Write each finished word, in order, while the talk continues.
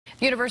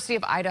University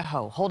of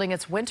Idaho holding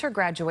its winter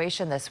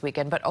graduation this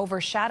weekend, but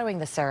overshadowing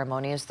the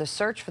ceremony is the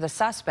search for the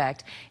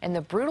suspect in the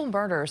brutal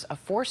murders of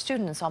 4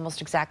 students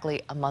almost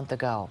exactly a month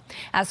ago.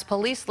 As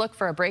police look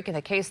for a break in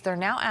the case, they're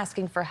now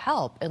asking for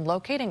help in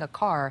locating a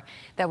car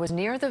that was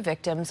near the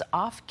victim's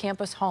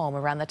off-campus home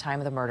around the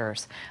time of the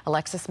murders.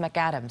 Alexis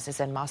McAdams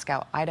is in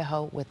Moscow,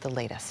 Idaho with the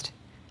latest.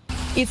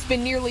 It's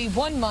been nearly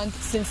 1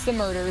 month since the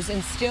murders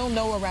and still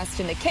no arrest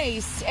in the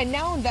case. And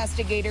now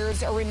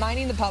investigators are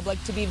reminding the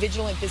public to be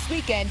vigilant this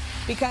weekend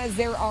because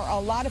there are a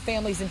lot of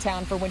families in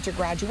town for winter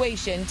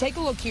graduation. Take a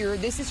look here.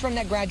 This is from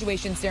that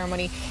graduation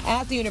ceremony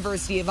at the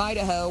University of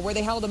Idaho, where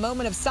they held a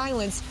moment of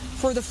silence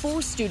for the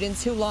 4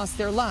 students who lost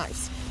their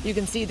lives. You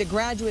can see the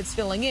graduates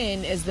filling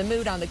in as the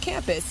mood on the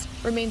campus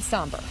remains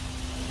somber.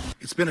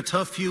 It's been a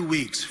tough few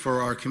weeks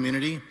for our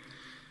community.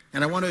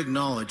 And I want to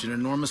acknowledge an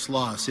enormous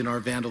loss in our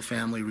Vandal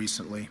family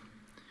recently.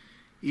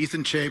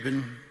 Ethan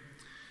Chapin,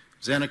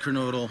 Xana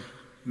Kernodle,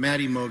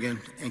 Maddie Mogan,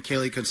 and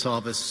Kaylee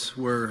Gonsalves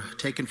were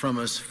taken from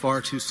us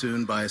far too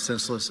soon by a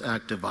senseless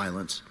act of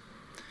violence.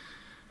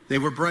 They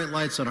were bright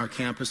lights on our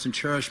campus and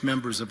cherished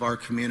members of our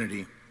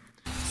community.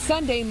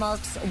 Sunday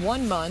marks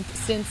 1 month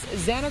since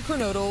Xana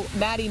Kernodle,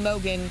 Maddie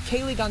Mogan,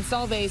 Kaylee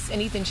Gonsalves,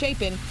 and Ethan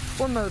Chapin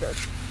were murdered.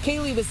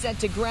 Kaylee was set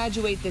to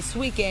graduate this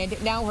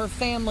weekend, now her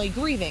family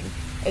grieving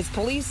as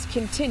police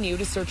continue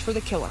to search for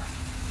the killer.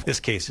 This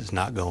case is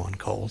not going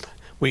cold.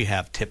 We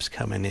have tips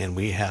coming in.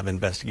 We have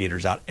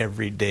investigators out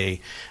every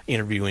day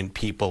interviewing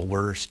people.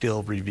 We're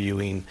still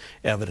reviewing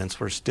evidence.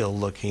 We're still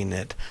looking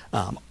at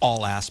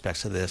all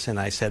aspects of this. And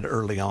I said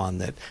early on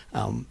that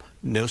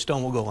no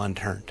stone will go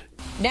unturned.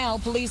 Now,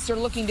 police are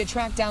looking to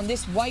track down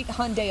this white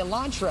Hyundai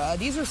Elantra.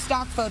 These are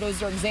stock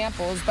photos or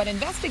examples, but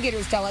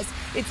investigators tell us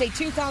it's a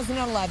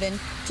 2011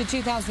 to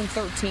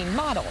 2013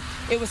 model.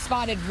 It was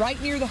spotted right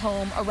near the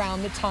home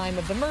around the time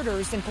of the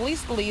murders, and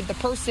police believe the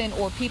person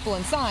or people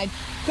inside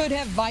could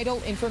have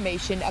vital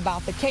information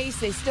about the case.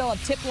 They still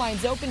have tip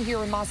lines open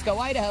here in Moscow,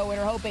 Idaho, and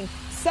are hoping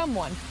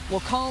someone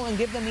will call and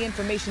give them the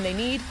information they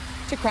need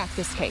to crack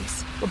this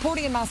case.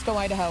 Reporting in Moscow,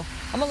 Idaho,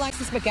 I'm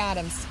Alexis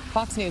McAdams,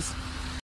 Fox News.